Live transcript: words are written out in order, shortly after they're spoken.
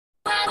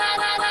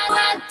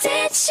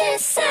you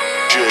say?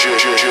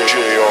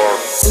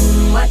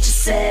 What you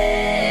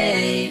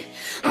say?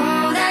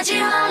 That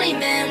you only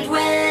meant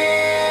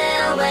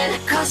well, well,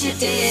 cause you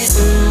did.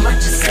 What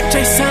you say?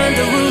 Jasam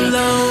the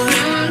ruler.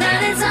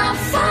 That it's all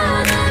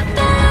for the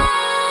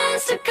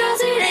best, because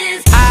it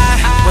is.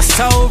 I was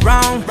so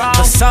wrong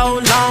for so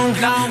long,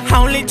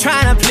 only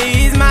trying to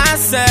please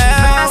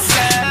myself.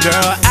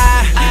 Girl,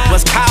 I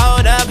was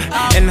caught up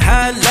in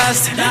her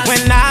lust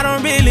when I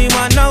don't really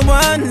want no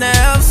one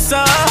else. So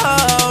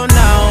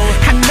no,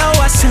 I know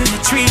I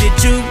should've treated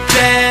you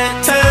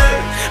better,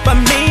 but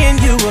me and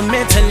you were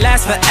meant to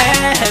last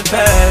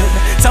forever.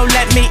 So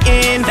let me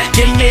in,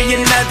 give me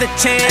another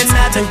chance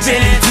to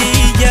really be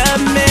your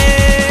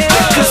man.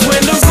 Cause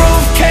when the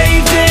roof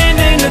caved in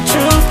and the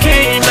truth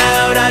came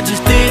out, I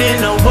just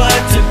didn't know what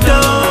to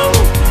do.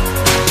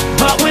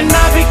 But when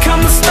I become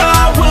a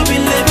star, we'll be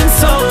living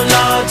so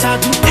large, I'll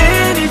do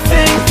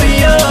anything for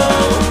you.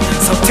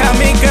 So tell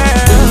me,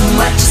 girl,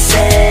 what you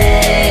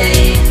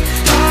say?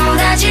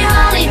 That you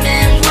only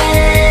meant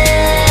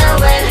well,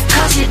 well,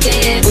 cause you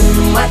did.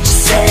 What you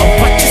say?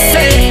 what you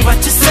say, what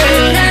you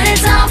say? That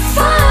it's all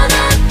for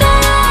the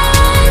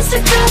best,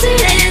 because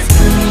it is.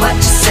 What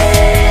you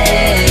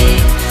say?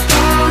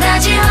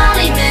 That you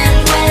only meant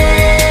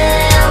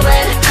well,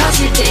 well, cause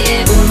you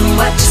did.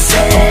 What you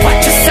say?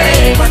 What you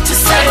say, what you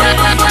say?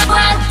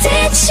 What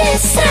did she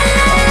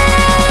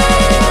say?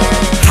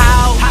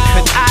 How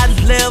could I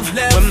live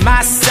with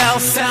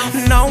myself,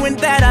 knowing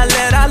that I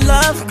let our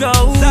love go?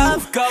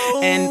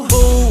 And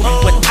ooh,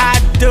 what I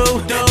do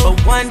for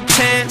one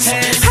chance,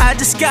 I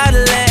just gotta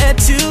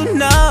let you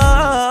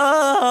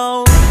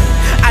know.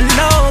 I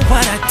know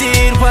what I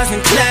did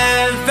wasn't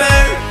clever,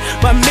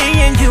 but me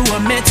and you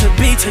were meant to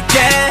be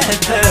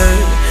together.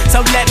 So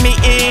let me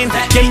in,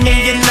 give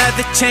me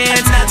another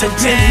chance to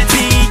really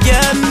be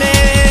your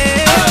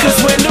man. Cause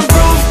when the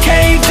roof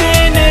caved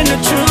in and the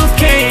truth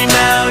came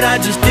out, I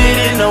just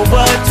didn't know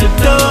what to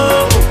do.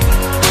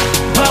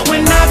 But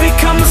when I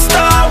become a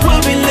star,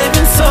 we'll be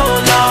living so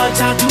large,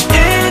 I'll do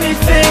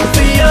anything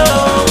for you.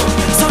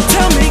 So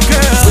tell me,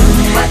 girl,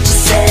 what you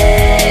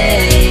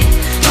say?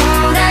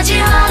 That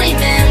you only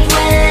meant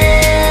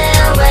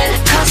well, well,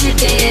 cause you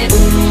did.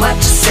 What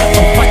you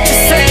say? what you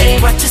say,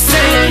 what you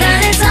say?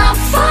 That it's all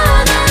for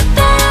the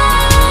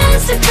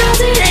best, because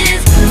it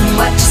is.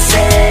 What you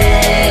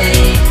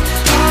say?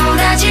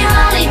 That you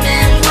only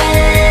meant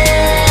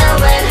well,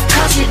 well,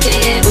 cause you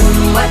did.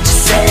 What you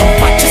say?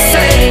 What you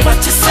say, what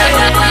you say?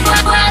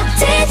 What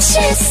did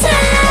she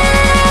say?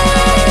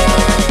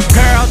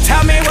 Girl,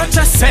 tell me what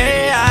you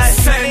say.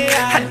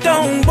 I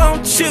don't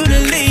want you to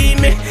leave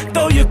me,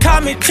 though you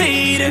caught me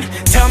cheating.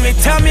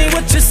 Tell me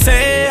what you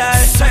say.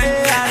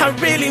 I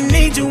really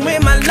need you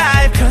in my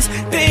life, cause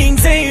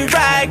things ain't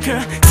right,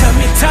 girl.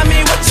 Tell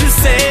me what you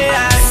say.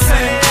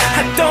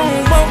 I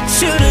don't want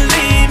you to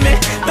leave me,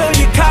 though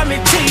you caught me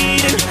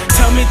cheating.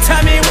 Tell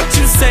me what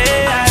you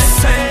say.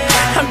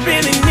 I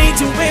really need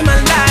you in my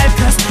life,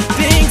 cause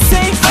things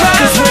ain't right.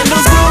 Cause when the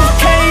roof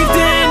caved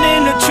in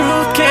and the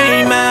truth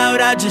came out,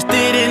 I just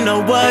didn't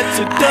know what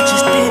to do.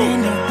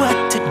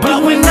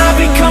 But when I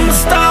become a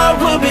star,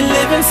 we'll be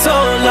living so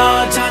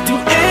large, I'll do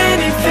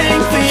anything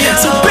for you.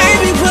 So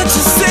baby,